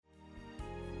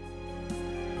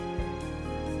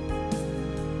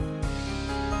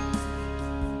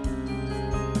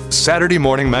Saturday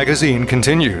Morning Magazine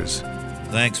continues.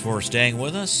 Thanks for staying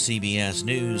with us. CBS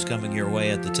News coming your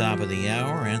way at the top of the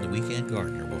hour, and the Weekend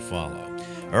Gardener will follow.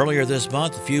 Earlier this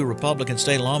month, a few Republican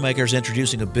state lawmakers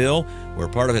introducing a bill where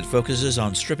part of it focuses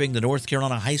on stripping the North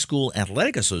Carolina High School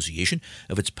Athletic Association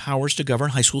of its powers to govern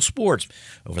high school sports.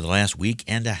 Over the last week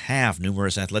and a half,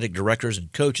 numerous athletic directors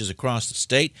and coaches across the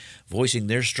state voicing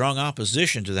their strong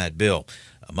opposition to that bill.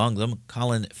 Among them,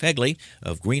 Colin Fegeley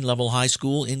of Green Level High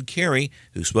School in Cary,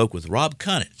 who spoke with Rob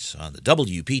Connett on the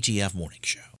WPTF Morning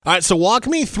Show. All right, so walk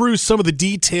me through some of the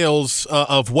details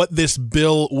of what this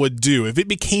bill would do. If it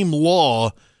became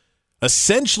law,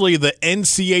 essentially the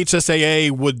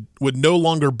NCHSAA would no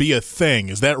longer be a thing.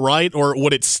 Is that right? Or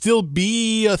would it still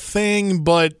be a thing,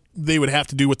 but they would have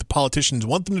to do what the politicians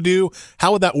want them to do?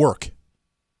 How would that work?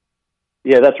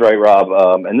 Yeah, that's right, Rob.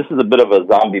 And this is a bit of a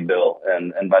zombie bill.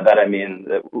 And by that I mean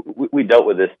that we dealt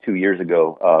with this 2 years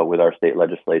ago with our state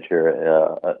legislature,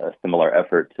 a similar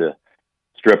effort to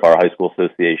strip our high school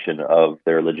association of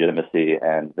their legitimacy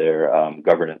and their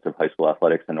governance of high school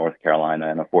athletics in North Carolina.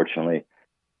 And unfortunately,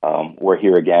 we're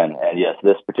here again. And yes,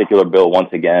 this particular bill once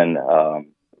again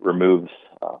removes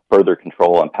further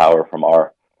control and power from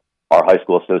our high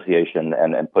school association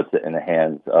and puts it in the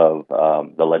hands of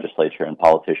the legislature and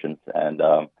politicians. And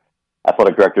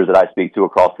athletic directors that I speak to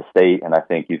across the state, and I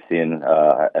think you've seen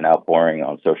an outpouring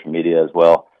on social media as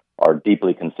well, are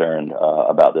deeply concerned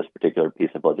about this particular piece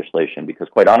of legislation because,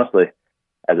 quite honestly,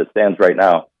 as it stands right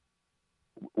now,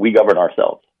 we govern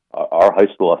ourselves. Our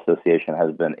high school association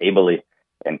has been ably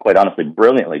and, quite honestly,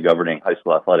 brilliantly governing high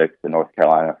school athletics in North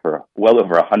Carolina for well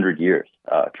over 100 years,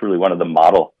 truly one of the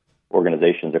model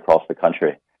organizations across the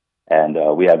country. And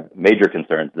we have major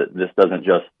concerns that this doesn't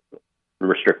just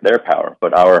restrict their power,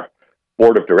 but our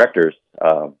board of directors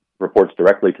reports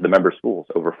directly to the member schools,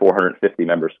 over 450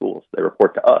 member schools. They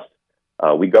report to us.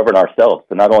 We govern ourselves.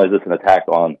 So not only is this an attack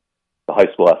on the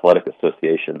High School Athletic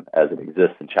Association as it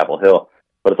exists in Chapel Hill,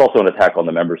 but it's also an attack on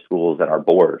the member schools and our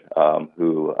board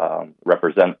who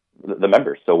represent the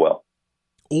members so well.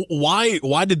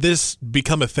 Why did this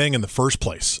become a thing in the first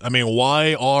place? I mean,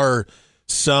 why are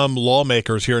some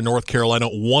lawmakers here in North Carolina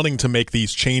wanting to make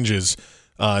these changes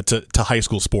to high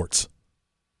school sports?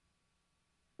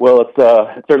 Well,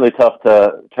 it's certainly tough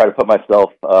to try to put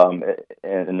myself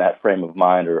in that frame of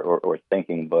mind or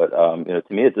thinking, but to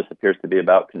me, it just appears to be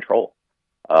about control.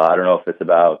 I don't know if it's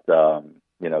about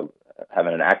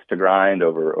having an axe to grind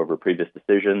over previous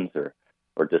decisions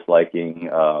or disliking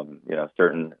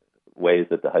certain ways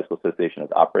that the high school association has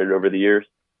operated over the years.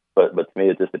 But to me,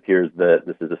 it just appears that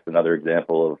this is just another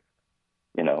example of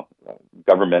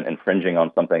government infringing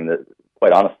on something that,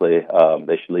 quite honestly,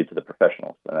 they should leave to the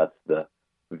professionals, and that's the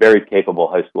very capable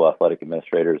high school athletic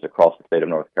administrators across the state of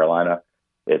North Carolina.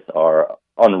 It's our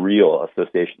unreal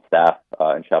association staff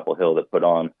in Chapel Hill that put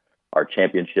on our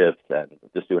championships and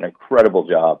just do an incredible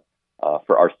job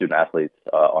for our student athletes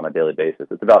on a daily basis.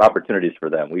 It's about opportunities for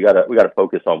them. We gotta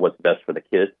focus on what's best for the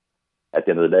kids. At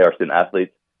the end of the day, our student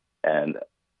athletes, and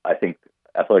I think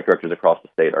athletic directors across the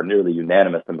state are nearly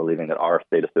unanimous in believing that our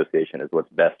state association is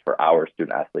what's best for our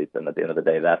student athletes. And at the end of the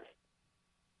day, that's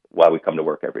why we come to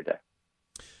work every day.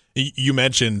 You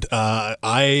mentioned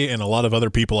I and a lot of other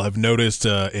people have noticed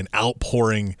an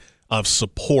outpouring of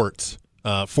support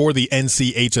for the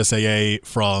NCHSAA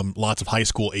from lots of high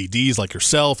school ADs like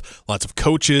yourself, lots of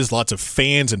coaches, lots of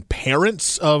fans and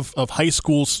parents of high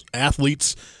school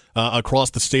athletes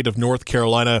across the state of North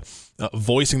Carolina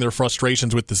voicing their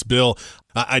frustrations with this bill.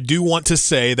 I do want to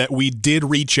say that we did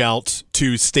reach out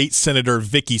to State Senator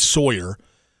Vicky Sawyer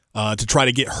to try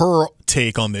to get her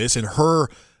take on this and her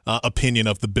opinion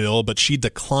of the bill, but she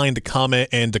declined to comment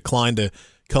and declined to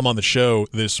come on the show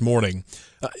this morning.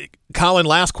 Colin,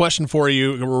 last question for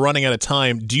you. We're running out of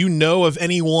time. Do you know of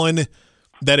anyone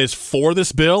that is for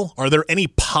this bill? Are there any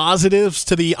positives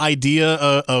to the idea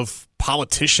of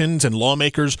politicians and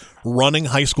lawmakers running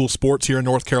high school sports here in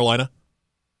North Carolina?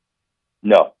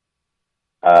 No,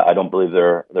 I don't believe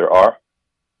there are.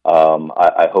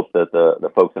 I hope that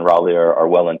the folks in Raleigh are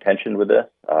well-intentioned with this.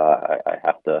 I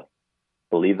have to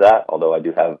believe that, although I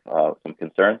do have some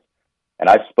concerns. And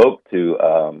I spoke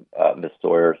to Ms.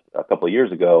 Sawyer a couple of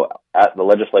years ago at the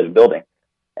legislative building.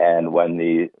 And when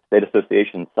the state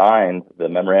association signed the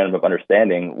memorandum of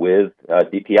understanding with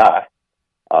DPI,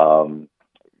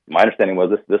 my understanding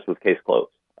was this was case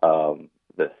closed.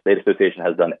 The state association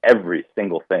has done every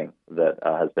single thing that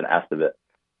has been asked of it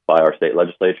by our state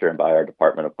legislature and by our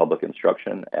Department of Public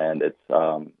Instruction, and it's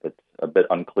a bit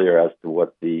unclear as to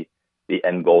what the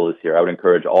end goal is here. I would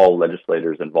encourage all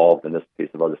legislators involved in this piece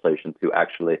of legislation to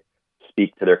actually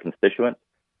speak to their constituents.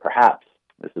 Perhaps,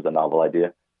 this is a novel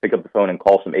idea, pick up the phone and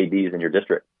call some ADs in your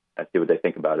district and see what they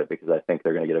think about it, because I think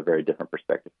they're going to get a very different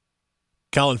perspective.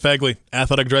 Colin Fegeley,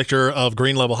 athletic director of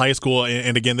Green Level High School.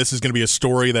 And again, this is going to be a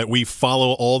story that we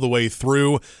follow all the way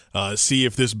through, see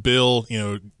if this bill,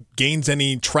 gains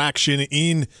any traction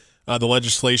in the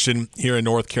legislation here in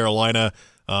North Carolina.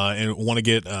 And want to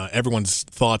get everyone's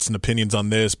thoughts and opinions on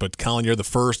this. But Colin, you're the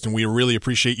first, and we really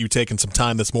appreciate you taking some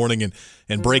time this morning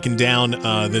and breaking down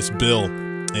this bill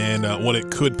and what it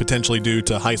could potentially do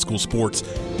to high school sports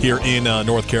here in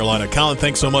North Carolina. Colin,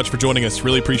 thanks so much for joining us.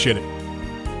 Really appreciate it.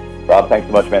 Rob, thanks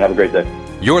so much, man. Have a great day.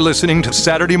 You're listening to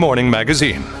Saturday Morning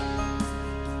Magazine.